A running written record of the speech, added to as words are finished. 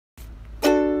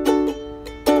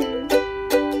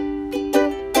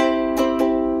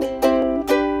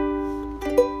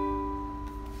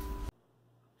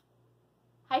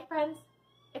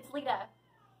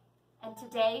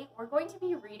going to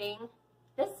be reading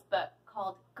this book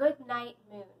called Goodnight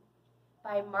Moon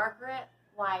by Margaret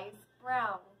Wise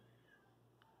Brown.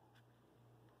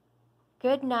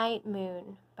 Goodnight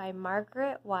Moon by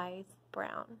Margaret Wise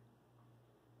Brown.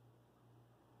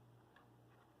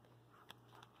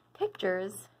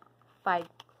 Pictures by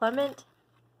Clement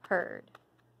Hurd.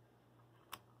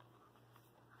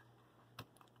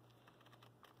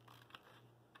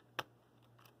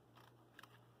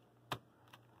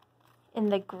 In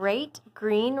the great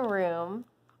green room,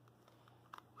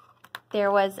 there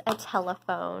was a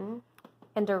telephone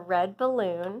and a red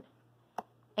balloon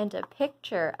and a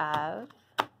picture of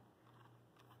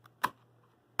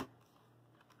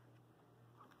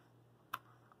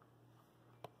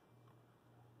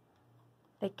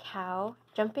the cow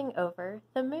jumping over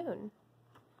the moon.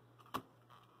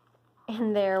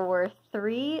 And there were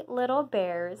 3 little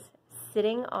bears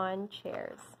sitting on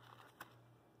chairs.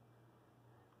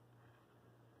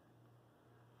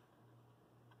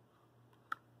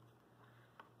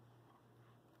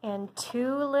 And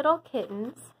 2 little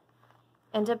kittens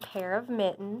and a pair of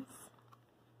mittens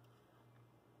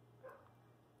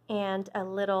and a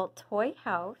little toy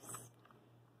house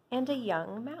and a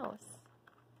young mouse.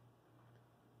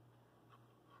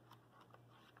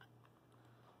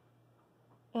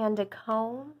 And a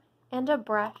comb and a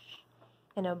brush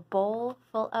and a bowl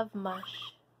full of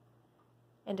mush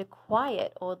and a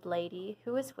quiet old lady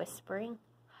who was whispering,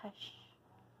 "Hush."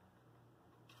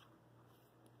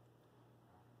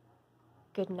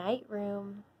 Good night,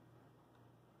 room.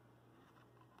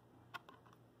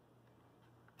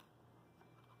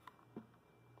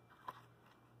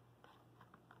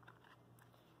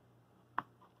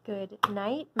 Good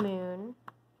night, moon.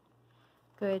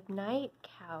 Good night,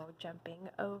 cow jumping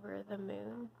over the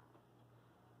moon.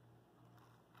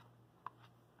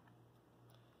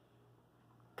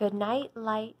 Good night,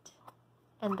 light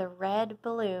and the red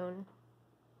balloon.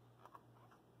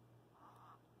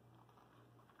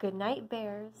 Good night,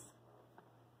 bears.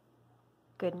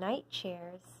 Good night,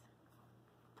 chairs.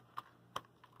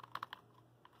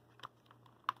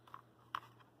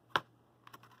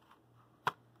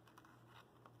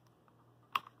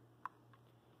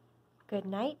 Good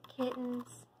night,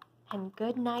 kittens, and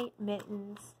good night,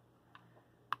 mittens.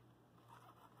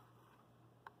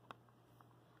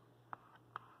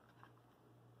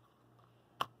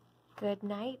 Good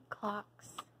night,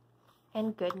 clocks,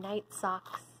 and good night,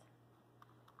 socks.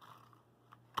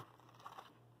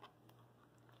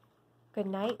 Good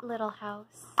night, little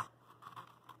house,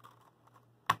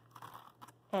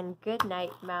 and good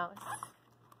night, mouse.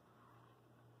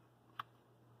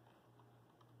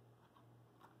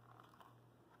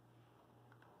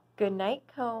 Good night,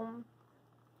 comb,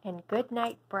 and good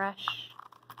night, brush.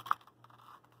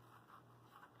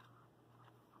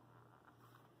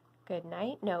 Good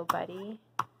night, nobody.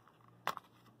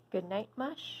 Good night,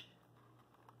 mush.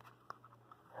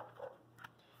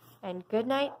 And good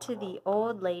night to the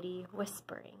old lady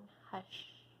whispering,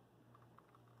 "Hush."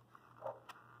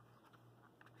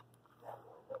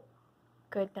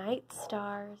 Good night,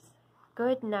 stars.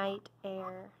 Good night,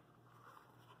 air.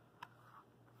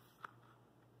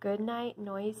 Good night,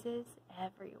 noises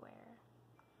everywhere.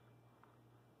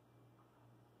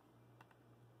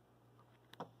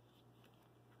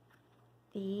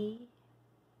 The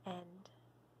end.